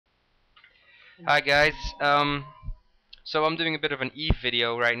Hi guys. So I'm doing a bit of an Eve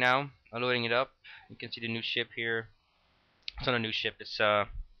video right now. I'm loading it up. You can see the new ship here. It's not a new ship. It's a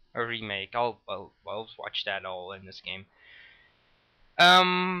remake. I'll watch that all in this game.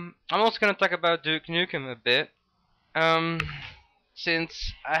 I'm also gonna talk about Duke Nukem a bit. Um,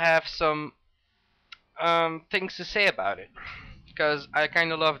 since I have some things to say about it, because I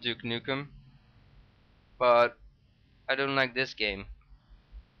kind of love Duke Nukem, but I don't like this game.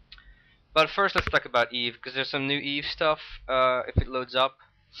 But first, let's talk about Eve, because there's some new Eve stuff. If it loads up.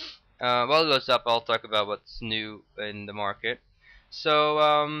 While it loads up, I'll talk about what's new in the market.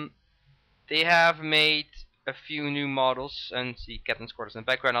 So, they have made a few new models, and see Captain's quarters in the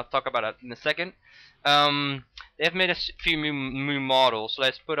background. I'll talk about that in a second. They have made a few new models. So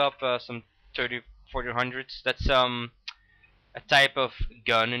let's put up some 30, 4000s. That's a type of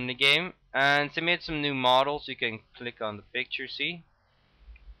gun in the game, and they made some new models. You can click on the picture, see.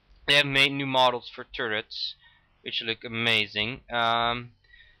 They have made new models for turrets, which look amazing.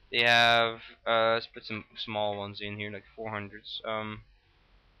 They have let's put some small ones in here, like 400s. Are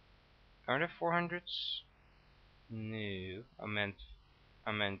there 400s? No, I meant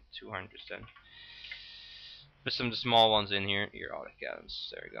 200s then. Put some of the small ones in here. Here,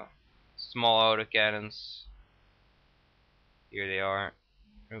 autocannons. There we go. Small autocannons. Here they are.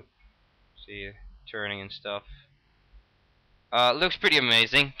 Oh, see, turning and stuff. Looks pretty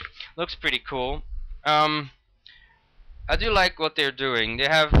amazing. Looks pretty cool. I do like what they're doing.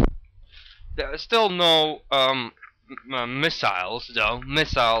 There's still no missiles though.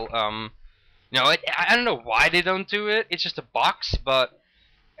 I don't know why they don't do it. It's just a box, but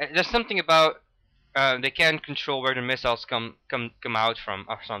there's something about they can't control where the missiles come out from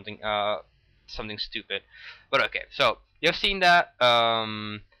or something. Something stupid. But okay, so you've seen that.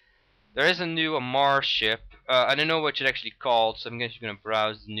 There is a new Amar ship. I don't know what it's actually called, so I'm just gonna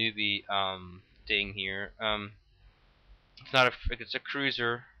browse the newbie thing here. It's not it's a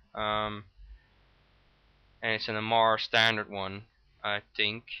cruiser. And it's an Amar standard one, I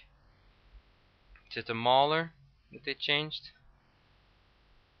think. Is it a Mauler that they changed?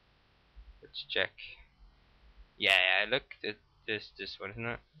 Let's check. Yeah, look at this one, isn't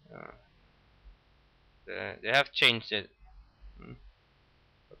it? They have changed it a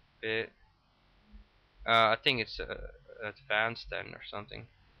bit. I think it's advanced then or something.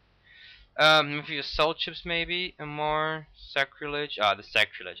 A few assault ships maybe, a more sacrilege. The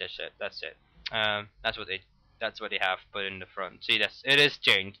sacrilege. That's it. That's what they have put in the front. See, it is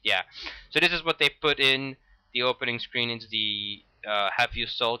changed. Yeah. So this is what they put in the opening screen into the heavy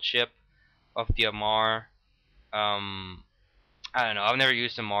assault ship of the Amar. I don't know. I've never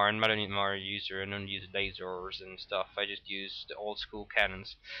used Amar. I'm not an Amar user. I don't use lasers and stuff. I just use the old school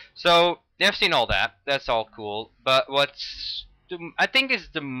cannons. So they've seen all that. That's all cool. But I think is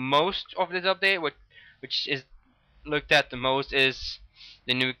the most of this update, which is looked at the most, is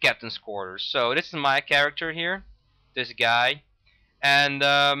the new captain's quarters. So this is my character here, this guy, and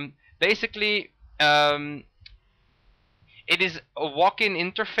basically it is a walk-in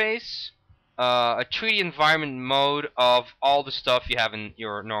interface, a 3D environment mode of all the stuff you have in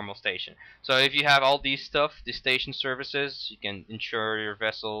your normal station. So if you have all these stuff, the station services, you can insure your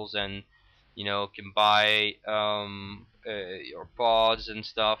vessels and can buy your pods and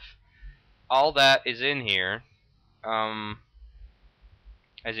stuff. All that is in here.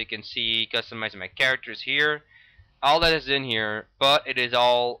 As you can see, customizing my characters here. All that is in here, but it is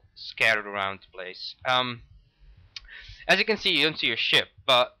all scattered around the place. As you can see, you don't see your ship,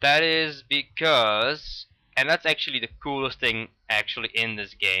 but that is because, and that's actually the coolest thing actually in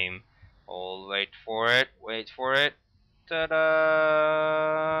this game. Oh, wait for it,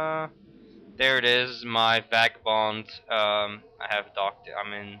 Ta-da! There it is, my vagabond. I have docked.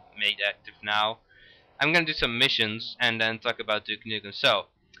 I'm in made active now. I'm gonna do some missions and then talk about Duke Nukem. So,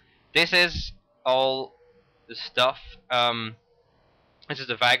 this is all the stuff. This is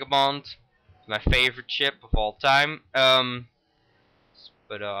the Vagabond, my favorite ship of all time. Let's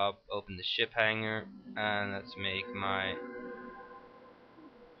open the ship hangar and let's make my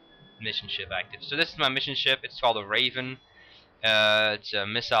mission ship active. So this is my mission ship. It's called a Raven. It's a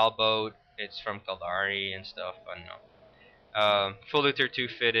missile boat. It's from Kaldari and stuff. I don't know. Fully tier 2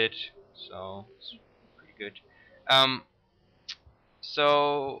 fitted, so it's pretty good.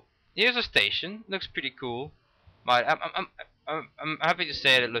 So here's a station. Looks pretty cool. But I'm happy to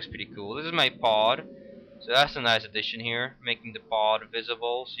say that it looks pretty cool. This is my pod. So that's a nice addition here, making the pod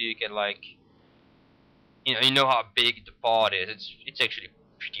visible, so you can you know how big the pod is. It's actually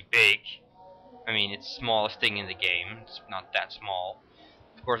pretty big. I mean, it's the smallest thing in the game. It's not that small.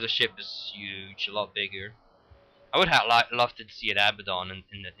 Of course, the ship is huge, a lot bigger. I would have loved to see an Abaddon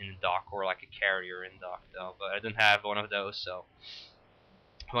in the dock, or like a carrier in dock though, but I don't have one of those, so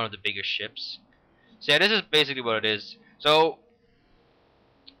one of the bigger ships. So yeah, this is basically what it is. So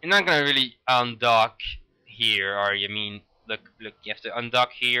you're not gonna really undock here, are you? I mean, look, you have to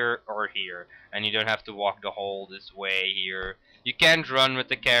undock here or here, and you don't have to walk the whole this way here. You can't run with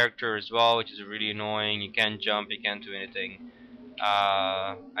the character as well, which is really annoying. You can't jump, you can't do anything.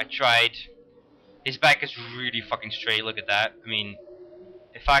 I tried. His back is really fucking straight. Look at that. I mean,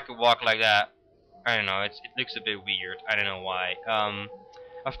 if I could walk like that, I don't know. It looks a bit weird. I don't know why.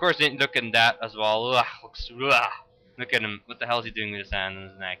 Of course, look at that as well. Ugh, look at him. What the hell is he doing with his hand on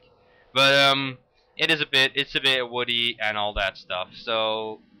his neck? But it's a bit woody and all that stuff.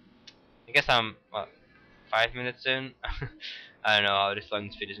 So I guess I'm what, 5 minutes in. I don't know how this long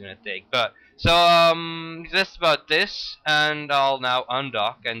this video is gonna take, but so that's about this, and I'll now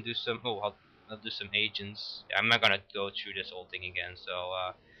undock and do some. Oh, I'll do some agents. I'm not gonna go through this whole thing again. So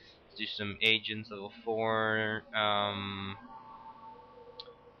let's do some agents level 4.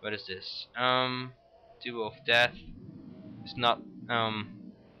 What is this? Duo of Death. It's not.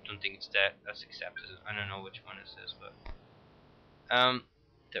 Don't think it's that. That's accepted. I don't know which one this is, but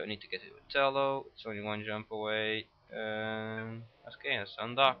don't need to get to Otello. It's only one jump away. Okay, let's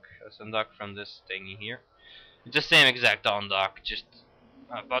undock. Let's undock from this thingy here. It's the same exact undock, just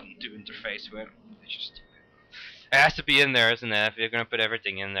a button to interface with. It's just stupid. It has to be in there, isn't it? If you're gonna put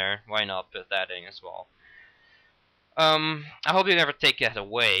everything in there, why not put that in as well? I hope you never take that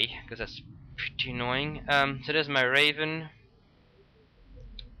away, because that's pretty annoying. So there's my Raven.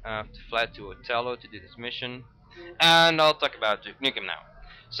 I have to fly to Otello to do this mission. And I'll talk about Duke Nukem now.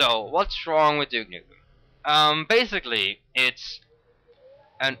 So, what's wrong with Duke Nukem? Basically, it's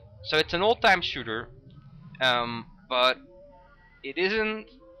an old-time shooter, but it isn't.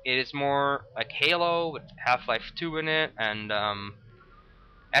 It is more like Halo with Half-Life 2 in it, and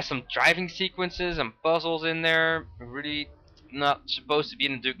has some driving sequences and puzzles in there. Really not supposed to be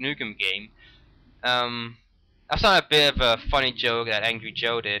in a Duke Nukem game. I saw a bit of a funny joke that Angry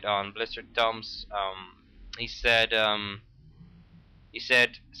Joe did on Blizzard Tom's. He said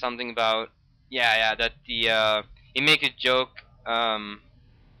something about that he make a joke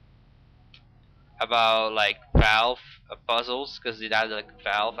about like Valve puzzles, because it had like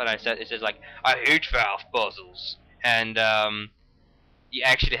Valve, and it says like, I hate Valve puzzles, and you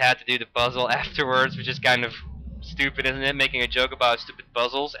actually had to do the puzzle afterwards, which is kind of stupid, isn't it? Making a joke about stupid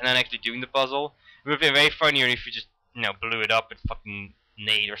puzzles and then actually doing the puzzle. It would be very funnier if you just blew it up with fucking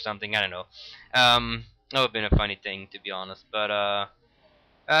nade or something. I don't know. That would have been a funny thing, to be honest, but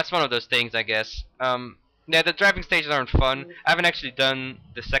that's one of those things, I guess. Yeah, the driving stages aren't fun. I haven't actually done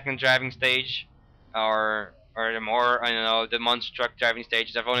the second driving stage, or the more, I don't know, the monster truck driving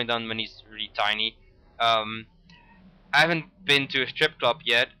stages. I've only done when he's really tiny. I haven't been to a strip club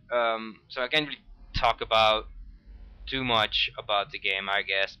yet, so I can't really talk about too much about the game, I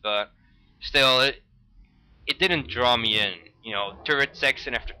guess. But still, it didn't draw me in. Turret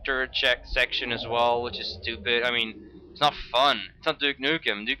section after turret section as well, which is stupid. I mean, it's not fun. It's not Duke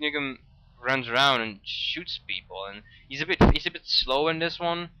Nukem. Duke Nukem runs around and shoots people, and he's a bit slow in this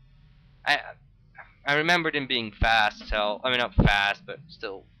one. I remembered him being fast as hell. I mean, not fast, but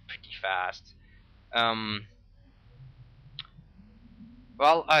still pretty fast.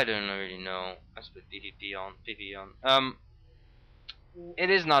 Well, I don't really know. Let's put PvP on. It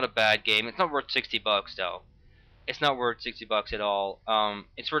is not a bad game. It's not worth $60 though. It's not worth $60 at all.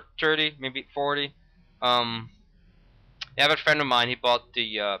 It's worth 30, maybe 40. I have a friend of mine. He bought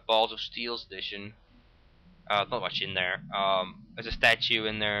the Balls of Steel's edition. Not much in there. There's a statue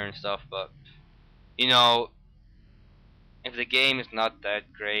in there and stuff, but if the game is not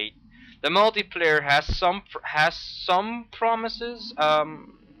that great, the multiplayer has some promises.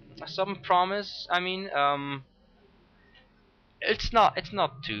 Some promise. I mean, it's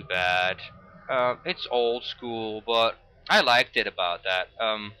not too bad. It's old school, but I liked it about that.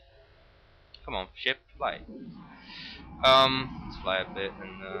 Come on, ship, fly. Let's fly a bit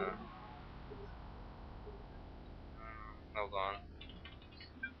and hold on.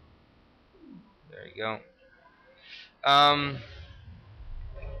 There you go.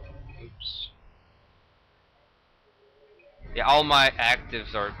 Oops. Yeah, all my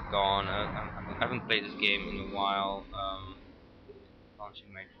actives are gone. I haven't played this game in a while.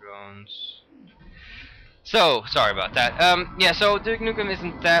 Launching my drones. So, sorry about that. Yeah, so Duke Nukem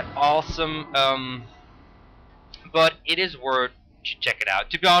isn't that awesome, but it is worth to check it out.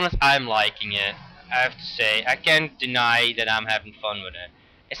 To be honest, I'm liking it. I have to say, I can't deny that I'm having fun with it.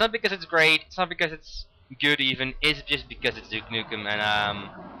 It's not because it's great, it's not because it's good even, it's just because it's Duke Nukem, and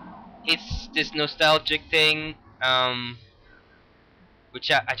it's this nostalgic thing. um, which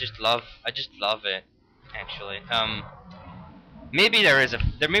I just love. I just love it, actually. Maybe there is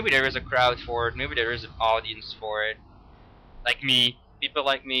a crowd for it. Maybe there is an audience for it. Like me, people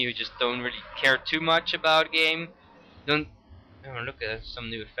like me who just don't really care too much about game. Don't oh, look at some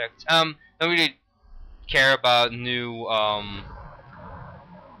new effects. Don't really care about new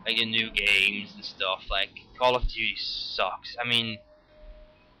like the new games and stuff. Like Call of Duty sucks. I mean,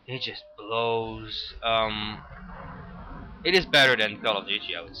 it just blows. It is better than Call of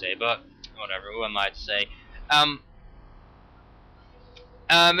Duty, I would say, but whatever. Who am I to say? Um,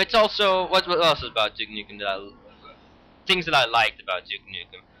 it's also what else is about Duke Nukem things that I liked about Duke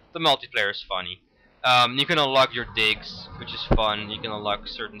Nukem. The multiplayer is funny. You can unlock your digs, which is fun. You can unlock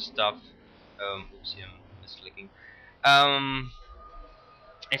certain stuff. Oopsie, I'm misclicking. Um,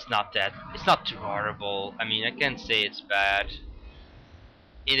 it's not too horrible. I mean, I can't say it's bad.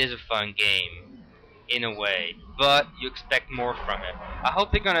 It is a fun game, in a way, but you expect more from it. I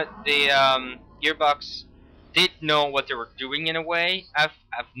hope the Gearbox did know what they were doing in a way. I've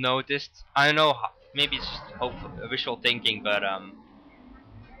noticed. I don't know. Maybe it's just visual thinking, but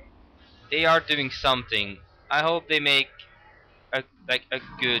they are doing something. I hope they make a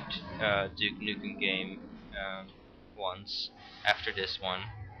good Duke Nukem game once after this one.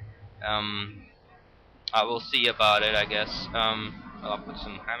 Um, I will see about it, I guess. I'll put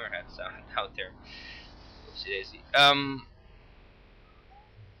some hammerhead sound out there. Oopsie daisy.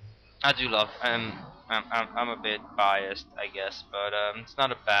 I do love. I'm a bit biased, I guess, but it's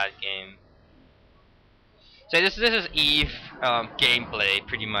not a bad game. So this is Eve gameplay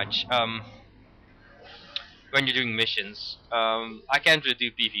pretty much. When you're doing missions, I can't really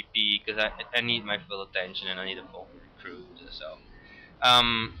do PvP because I need my full attention and I need a full crew. So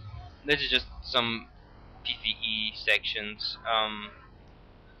this is just some PvE sections.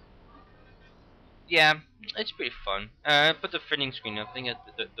 Yeah, it's pretty fun. Put the fitting screen up. I think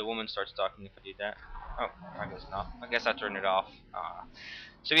the woman starts talking if I do that. Oh, I guess not. I guess I turn it off.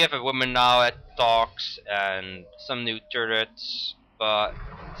 So we have a woman now that talks and some new turrets. But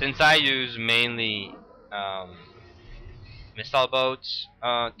since I use mainly um, missile boats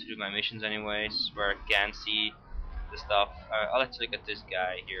to do my missions anyways, where I can see the stuff, I'll let you look at this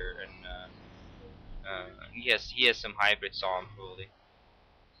guy here, and he has some hybrids on probably.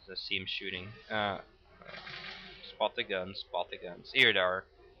 So I see him shooting. Spot the guns, spot the guns. Here they are.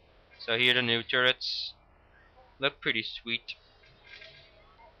 So here are the new turrets. Look pretty sweet.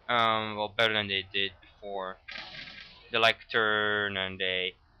 Well, better than they did before. They like turn and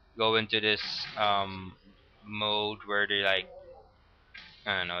they go into this mode where they like,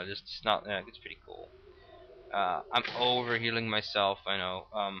 I don't know, it's not. It's pretty cool. I'm overhealing myself. I know.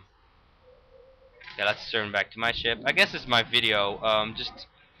 Yeah, let's turn back to my ship. I guess it's my video. Just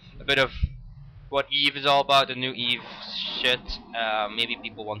a bit of what Eve is all about, the new Eve shit. Maybe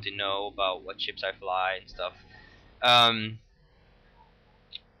people want to know about what ships I fly and stuff. Um,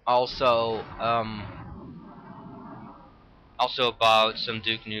 also, also about some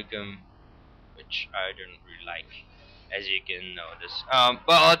Duke Nukem, which I didn't really like, as you can notice.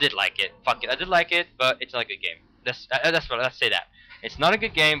 Well, I did like it. Fuck it, I did like it, but it's not a good game. That's what. Let's say that it's not a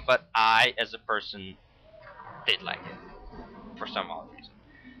good game, but I, as a person, did like it for some odd reason.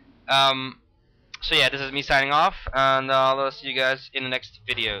 So yeah, this is me signing off, and I'll see you guys in the next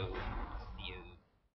video.